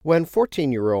When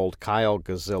 14-year-old Kyle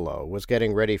Gazzillo was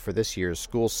getting ready for this year's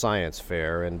school science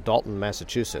fair in Dalton,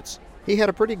 Massachusetts, he had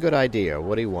a pretty good idea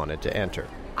what he wanted to enter.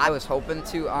 I was hoping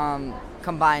to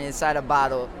combine inside a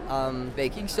bottle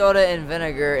baking soda and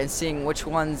vinegar and seeing which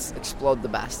ones explode the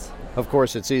best. Of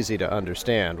course, it's easy to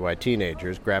understand why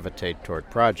teenagers gravitate toward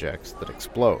projects that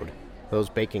explode. Those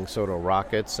baking soda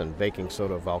rockets and baking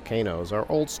soda volcanoes are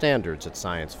old standards at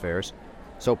science fairs,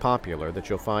 so popular that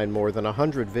you'll find more than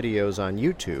 100 videos on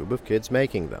YouTube of kids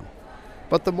making them.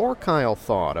 But the more Kyle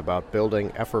thought about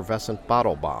building effervescent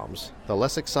bottle bombs, the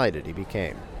less excited he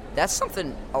became. That's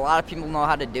something a lot of people know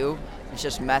how to do. It's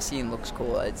just messy and looks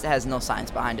cool. It has no science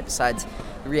behind it besides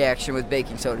the reaction with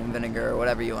baking soda and vinegar or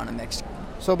whatever you want to mix.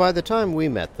 So by the time we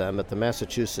met them at the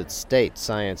Massachusetts State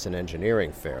Science and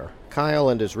Engineering Fair, Kyle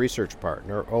and his research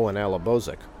partner, Owen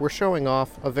Alabozic, were showing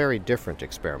off a very different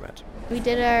experiment. We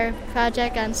did our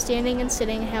project on standing and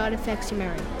sitting and how it affects your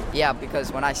memory. Yeah,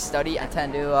 because when I study, I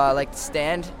tend to like to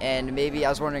stand, and maybe I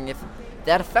was wondering if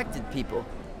that affected people.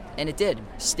 And it did.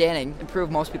 Standing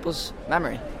improved most people's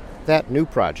memory. That new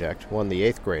project, one the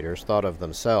 8th graders thought of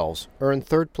themselves, earned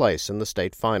 3rd place in the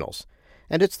state finals.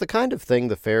 And it's the kind of thing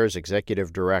the fair's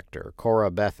executive director,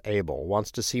 Cora Beth Abel,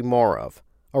 wants to see more of.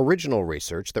 Original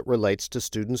research that relates to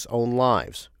students' own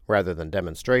lives, rather than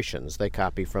demonstrations they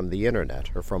copy from the internet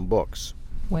or from books.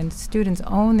 When students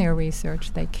own their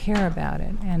research, they care about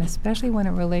it, and especially when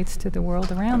it relates to the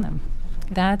world around them.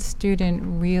 That student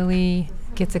really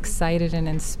gets excited and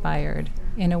inspired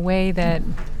in a way that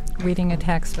reading a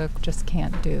textbook just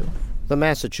can't do. The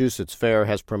Massachusetts Fair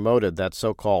has promoted that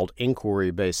so-called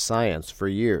inquiry-based science for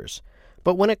years.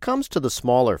 But when it comes to the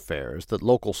smaller fairs that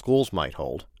local schools might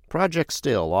hold, projects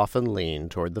still often lean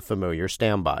toward the familiar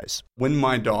standbys. When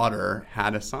my daughter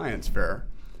had a science fair,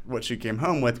 what she came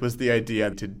home with was the idea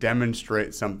to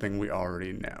demonstrate something we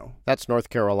already know. That's North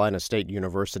Carolina State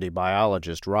University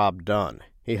biologist Rob Dunn.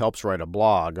 He helps write a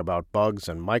blog about bugs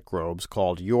and microbes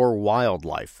called Your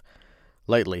Wildlife.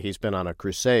 Lately, he's been on a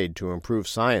crusade to improve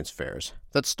science fairs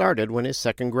that started when his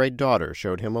 2nd-grade daughter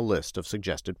showed him a list of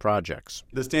suggested projects.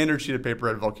 The standard sheet of paper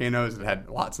had volcanoes. It had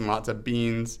lots and lots of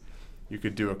beans. You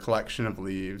could do a collection of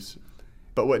leaves.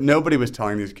 But what nobody was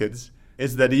telling these kids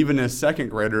is that even as 2nd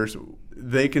graders,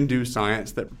 they can do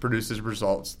science that produces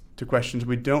results to questions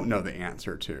we don't know the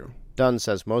answer to. Dunn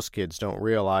says most kids don't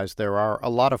realize there are a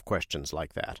lot of questions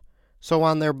like that. So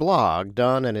on their blog,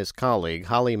 Dunn and his colleague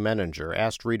Holly Menninger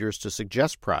asked readers to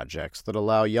suggest projects that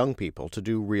allow young people to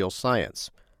do real science.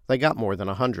 They got more than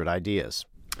 100 ideas.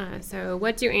 So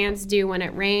what do ants do when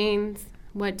it rains?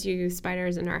 What do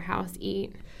spiders in our house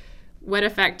eat? What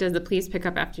effect does the please pick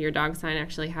up after your dog sign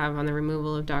actually have on the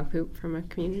removal of dog poop from a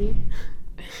community?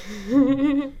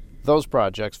 Those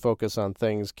projects focus on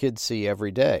things kids see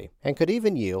every day and could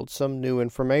even yield some new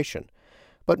information.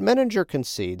 But Menninger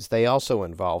concedes they also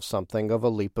involve something of a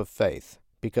leap of faith,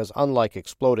 because unlike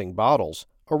exploding bottles,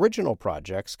 original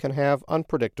projects can have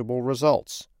unpredictable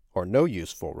results, or no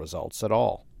useful results at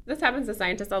all. This happens to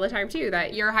scientists all the time, too,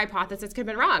 that your hypothesis could have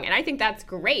been wrong. And I think that's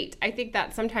great. I think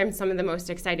that sometimes some of the most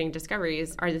exciting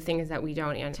discoveries are the things that we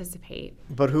don't anticipate.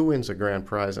 But who wins a grand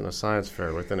prize in a science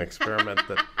fair with an experiment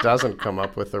that doesn't come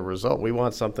up with a result? We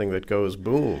want something that goes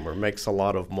boom or makes a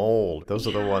lot of mold. Those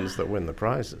are the ones that win the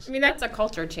prizes. I mean, that's a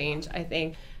culture change, I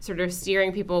think, sort of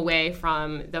steering people away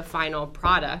from the final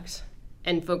product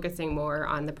and focusing more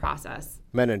on the process.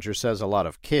 Menninger says a lot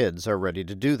of kids are ready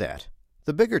to do that.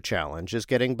 The bigger challenge is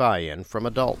getting buy-in from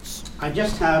adults. I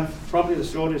just have probably the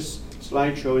shortest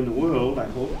slideshow in the world, I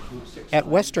hope. At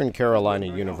Western Carolina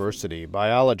University,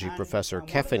 biology professor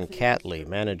Kevin Catley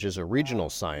manages a regional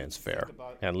science fair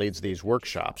and leads these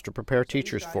workshops to prepare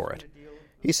teachers for it.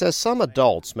 He says some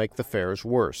adults make the fairs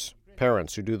worse,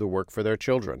 parents who do the work for their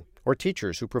children, or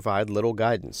teachers who provide little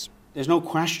guidance. There's no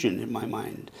question in my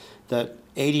mind that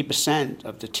 80%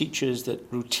 of the teachers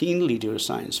that routinely do a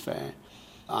science fair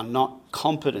are not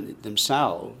competent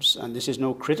themselves, and this is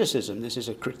no criticism, this is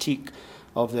a critique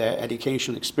of their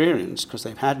educational experience because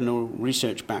they've had no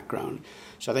research background.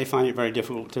 So they find it very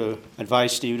difficult to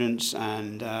advise students,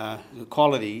 and the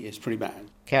quality is pretty bad.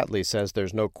 Catley says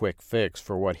there's no quick fix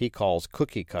for what he calls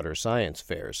cookie-cutter science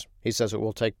fairs. He says it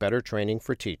will take better training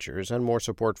for teachers and more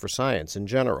support for science in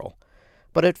general.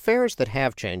 But at fairs that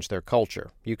have changed their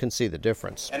culture, you can see the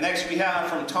difference. And next we have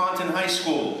from Taunton High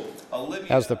School,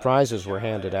 Olivia. As the prizes were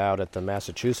handed out at the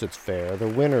Massachusetts Fair, the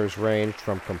winners ranged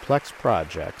from complex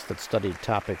projects that studied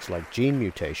topics like gene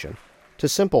mutation to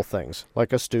simple things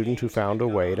like a student who found a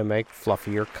way to make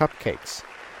fluffier cupcakes.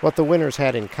 What the winners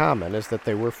had in common is that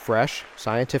they were fresh,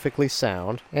 scientifically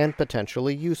sound, and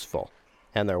potentially useful.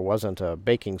 And there wasn't a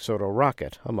baking soda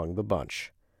rocket among the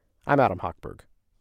bunch. I'm Adam Hochberg.